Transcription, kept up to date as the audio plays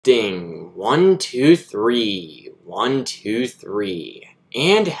Testing. 1, 2, 3. 1, 2, 3.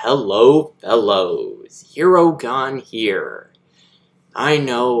 And hello, fellows. Herogon here. I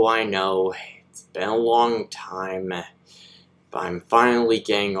know. It's been a long time, but I'm finally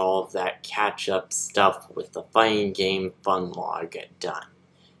getting all of that catch-up stuff with the fighting game Funlog done.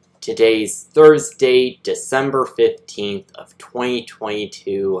 Today's Thursday, December 15th of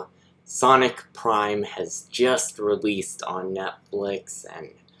 2022. Sonic Prime has just released on Netflix, and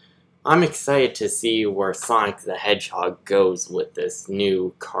I'm excited to see where Sonic the Hedgehog goes with this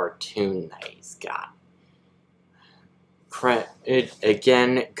new cartoon that he's got. It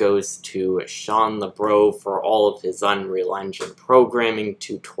again goes to Sean the Bro for all of his Unreal Engine programming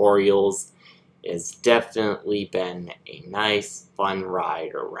tutorials. It's definitely been a nice, fun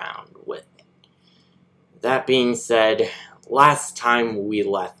ride around with it. That being said, last time we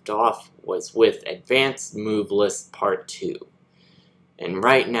left off was with Advanced Move List Part 2. And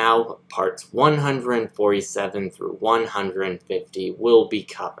right now, parts 147 through 150 will be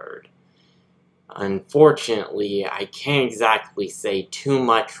covered. Unfortunately, I can't exactly say too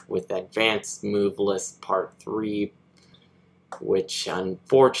much with Advanced Move List Part 3, which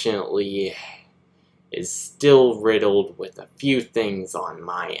unfortunately is still riddled with a few things on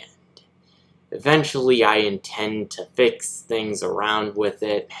my end. Eventually, I intend to fix things around with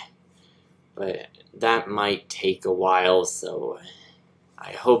it, but that might take a while, so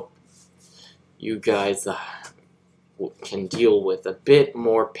I hope you guys can deal with a bit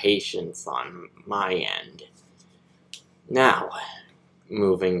more patience on my end. Now,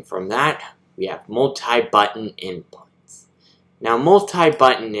 moving from that, we have multi-button inputs. Now,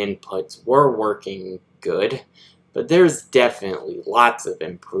 multi-button inputs were working good, but there's definitely lots of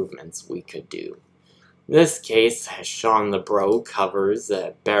improvements we could do. In this case, Sean the Bro covers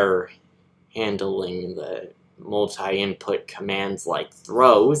better handling the multi-input commands like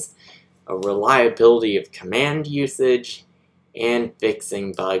throws, a reliability of command usage, and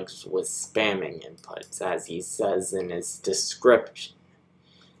fixing bugs with spamming inputs, as he says in his description.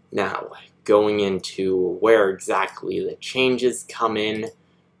 Now, going into where exactly the changes come in,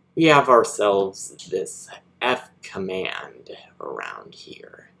 we have ourselves this F command around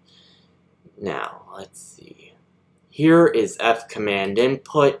here. Now, let's see. Here is F command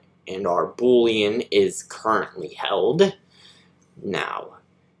input, and our boolean is currently held. Now,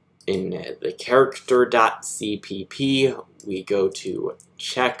 in the character.cpp, we go to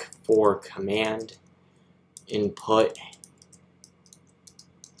check for command input,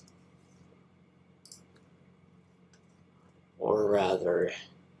 or rather,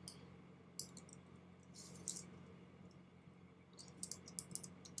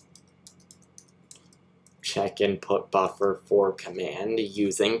 check input buffer for command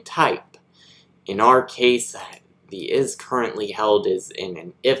using type. In our case, the is currently held is in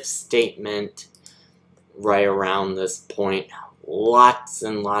an if statement. Right around this point, lots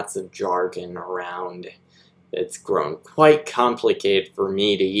and lots of jargon around. It's grown quite complicated for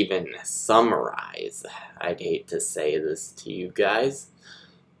me to even summarize. I'd hate to say this to you guys.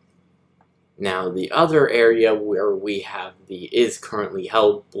 Now, the other area where we have the is currently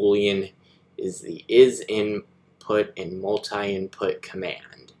held boolean is the is input and multi-input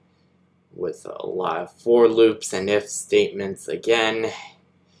command, with a lot of for loops and if statements again.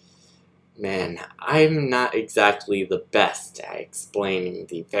 Man, I'm not exactly the best at explaining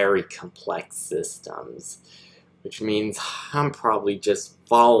the very complex systems, which means I'm probably just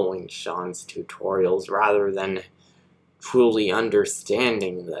following Sean's tutorials rather than truly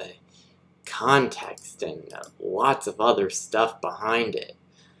understanding the context and lots of other stuff behind it.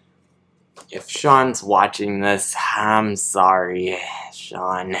 If Sean's watching this, I'm sorry,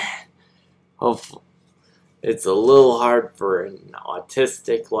 Sean. Hopefully, it's a little hard for an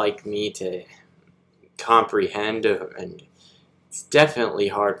autistic like me to comprehend, and it's definitely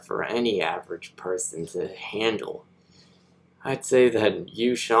hard for any average person to handle. I'd say that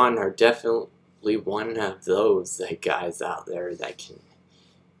you, Sean, are definitely one of those guys out there that can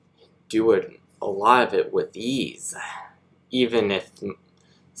do it, a lot of it with ease, even if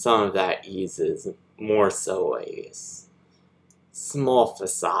some of that ease is more so a small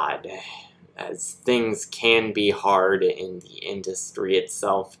facade, as things can be hard in the industry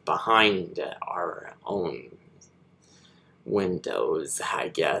itself behind our own windows, I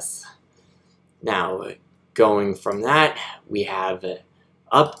guess. Now, going from that, we have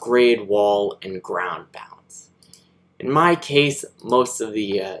upgrade wall and ground bounce. In my case, most of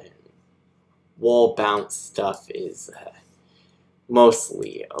the wall bounce stuff is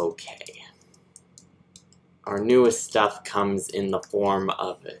mostly okay. Our newest stuff comes in the form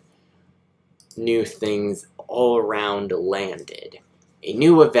of new things all around landed. a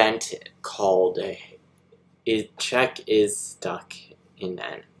new event called check is stuck in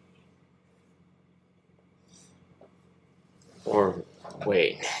an. Or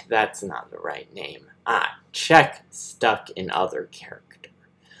wait, that's not the right name. Check stuck in other character.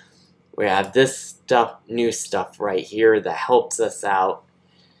 We have this new stuff right here that helps us out.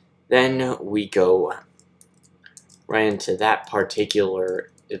 Then we go right into that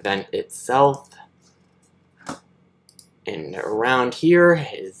particular event itself. And around here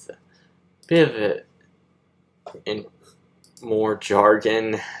is a bit of more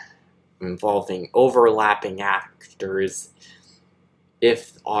jargon involving overlapping actors.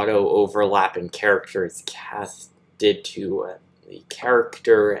 If auto-overlapping character is casted to the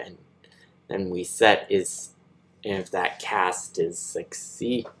character, and then we set if that cast is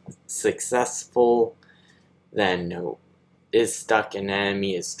successful, then is stuck in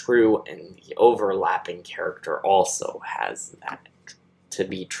enemy is true, and the overlapping character also has that to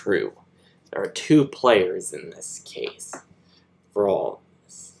be true. There are 2 players in this case for all of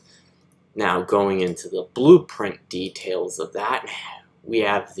this. Now going into the blueprint details of that, we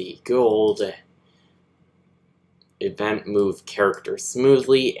have the gold event move character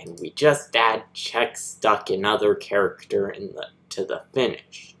smoothly, and we just add check stuck in other character to the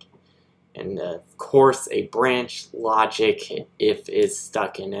finished. And of course, a branch logic, if is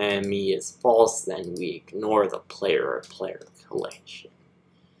stuck in enemy is false, then we ignore the player-player collation.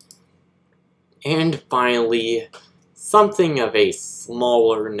 And finally, something of a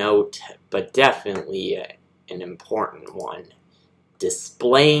smaller note, but definitely an important one.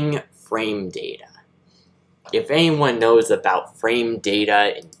 Displaying frame data. If anyone knows about frame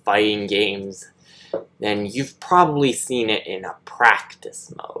data in fighting games, then you've probably seen it in a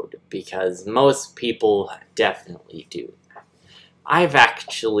practice mode, because most people definitely do that. I've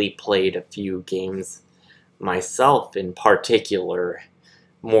actually played a few games myself, in particular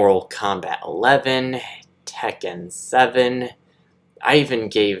Mortal Kombat 11, Tekken 7. I even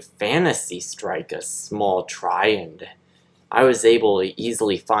gave Fantasy Strike a small try, and I was able to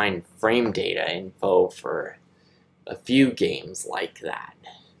easily find frame data info for a few games like that.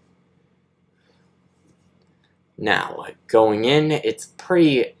 Now, going in, it's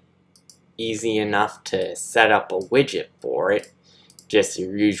pretty easy enough to set up a widget for it, just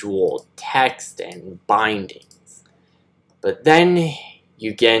your usual text and bindings. But then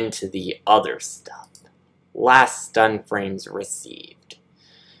you get into the other stuff. Last stun frames received.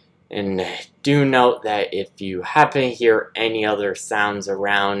 And do note that if you happen to hear any other sounds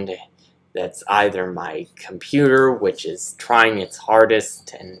around, that's either my computer, which is trying its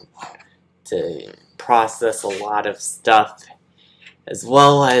hardest to process a lot of stuff, as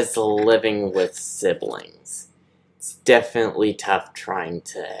well as living with siblings. It's definitely tough trying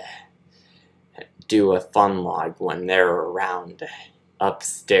to do a Funlog when they're around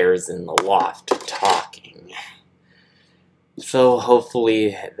upstairs in the loft talking. So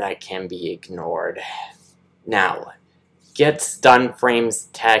hopefully that can be ignored. Now, get stun frames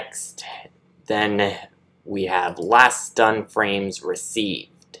text, then we have last stun frames received.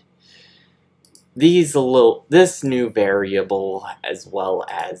 This new variable, as well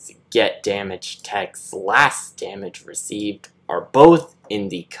as get damage text last damage received, are both in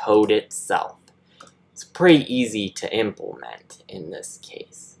the code itself. It's pretty easy to implement in this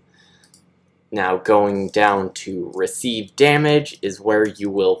case. Now going down to receive damage is where you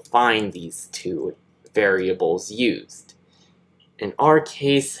will find these 2 variables used. In our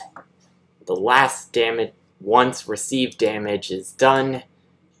case, the last damage, once received damage is done,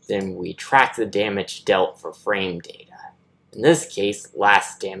 then we track the damage dealt for frame data. In this case,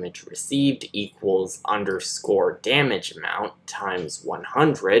 last damage received equals _ damage amount times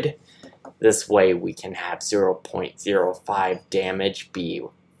 100. This way we can have 0.05 damage be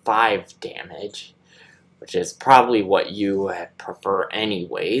 5 damage, which is probably what you prefer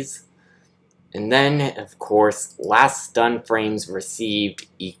anyways. And then, of course, last stun frames received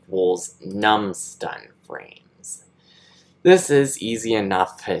equals num stun frames. This is easy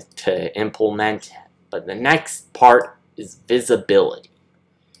enough to implement, but the next part is visibility.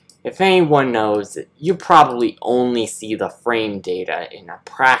 If anyone knows, you probably only see the frame data in a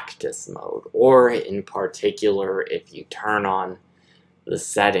practice mode, or in particular if you turn on the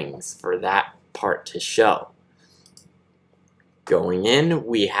settings for that part to show. Going in,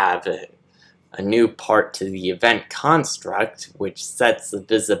 we have a new part to the event construct, which sets the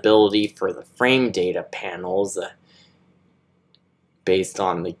visibility for the frame data panels based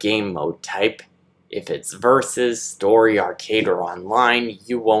on the game mode type. If it's versus, story, arcade, or online,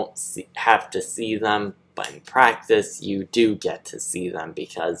 you won't have to see them, but in practice you do get to see them,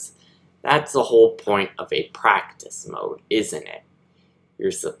 because that's the whole point of a practice mode, isn't it? You're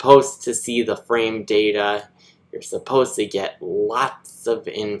supposed to see the frame data. You're supposed to get lots of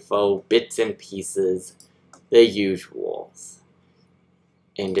info, bits and pieces, the usuals.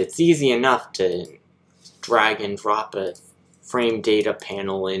 And it's easy enough to drag and drop a frame data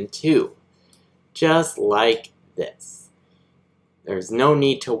panel in too, just like this. There's no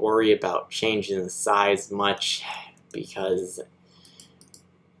need to worry about changing the size much, because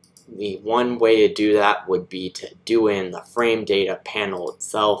the one way to do that would be to do it in the frame data panel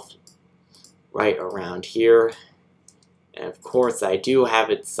itself, right around here. And of course I do have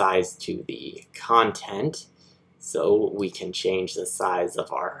it sized to the content, so we can change the size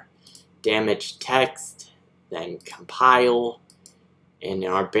of our damaged text, then compile. And in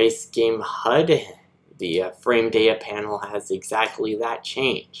our base game HUD, the frame data panel has exactly that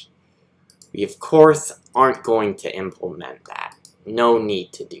change. We of course aren't going to implement that. No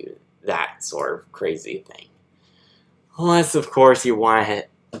need to do that sort of crazy thing. Unless of course you want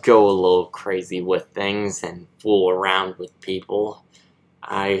to go a little crazy with things and fool around with people.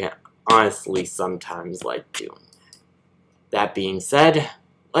 I honestly sometimes like doing that. That being said,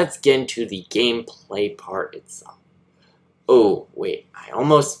 let's get into the gameplay part itself. Oh wait, I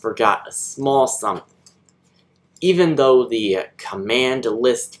almost forgot a small something. Even though the command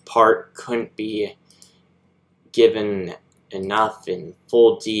list part couldn't be given enough in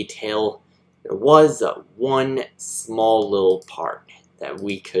full detail, there was one small little part that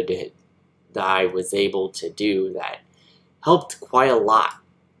I was able to do that helped quite a lot.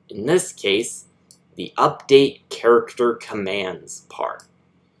 In this case, the update character commands part.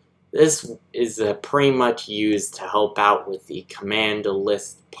 This is pretty much used to help out with the command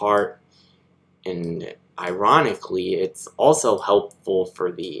list part, and ironically, it's also helpful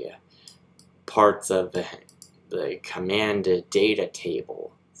for the parts of the command data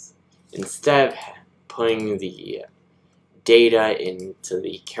tables. Instead of putting the data into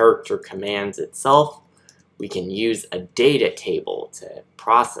the character commands itself, we can use a data table to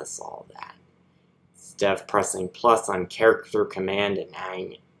process all that. Instead of pressing plus on character command and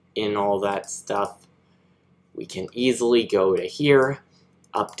adding in all that stuff, we can easily go to here,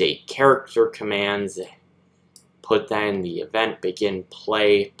 update character commands, put that in the event begin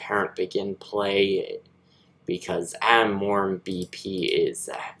play, parent begin play, because Adam Moore BP is,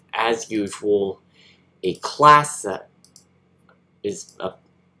 as usual, a class is a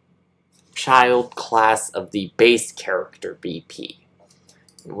child class of the base character BP.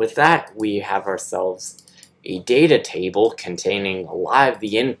 And with that, we have ourselves a data table containing a lot of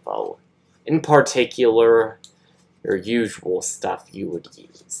the info, in particular, your usual stuff you would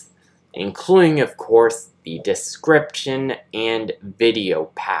use, including, of course, the description and video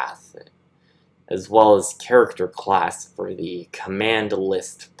path, as well as character class for the command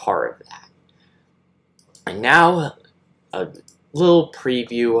list part of that. And now, a little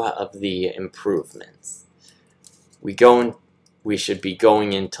preview of the improvements. We should be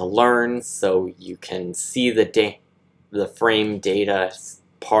going into Learn, so you can see the frame data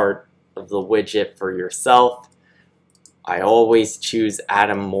part of the widget for yourself. I always choose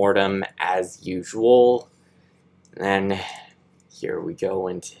Adam Mortem as usual. And then here we go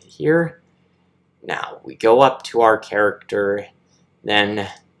into here. Now we go up to our character, then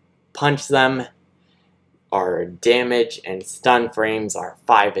punch them. Our damage and stun frames are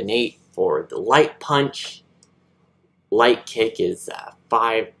 5 and 8 for the light punch. Light kick is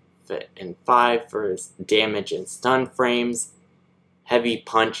 5 and 5 for damage and stun frames. Heavy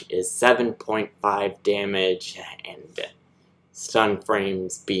punch is 7.5 damage and stun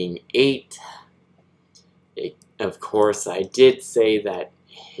frames being 8. Of course, I did say that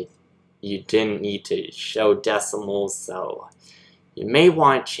you didn't need to show decimals, so you may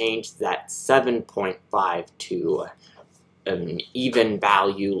want to change that 7.5 to an even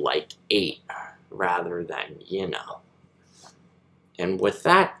value like 8 rather than, you know. And with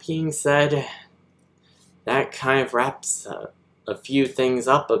that being said, that kind of wraps a few things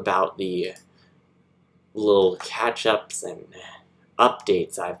up about the little catch-ups and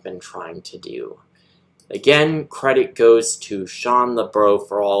updates I've been trying to do. Again, credit goes to Sean the Bro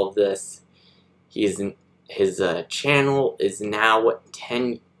for all of this. His channel is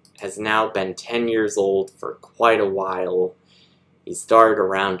has now been 10 years old for quite a while. He started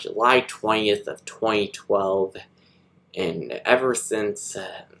around July 20th of 2012, and ever since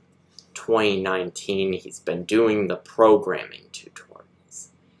 2019 he's been doing the programming tutorials.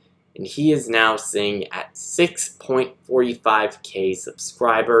 And he is now sitting at 6.45k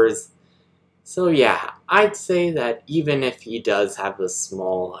subscribers. So yeah, I'd say that even if he does have a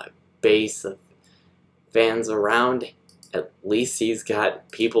small base of fans around, at least he's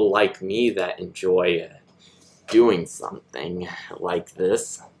got people like me that enjoy doing something like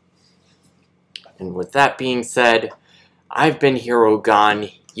this. And with that being said, I've been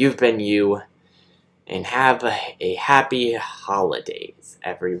Herogon, you've been you, and have a happy holidays,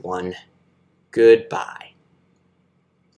 everyone. Goodbye.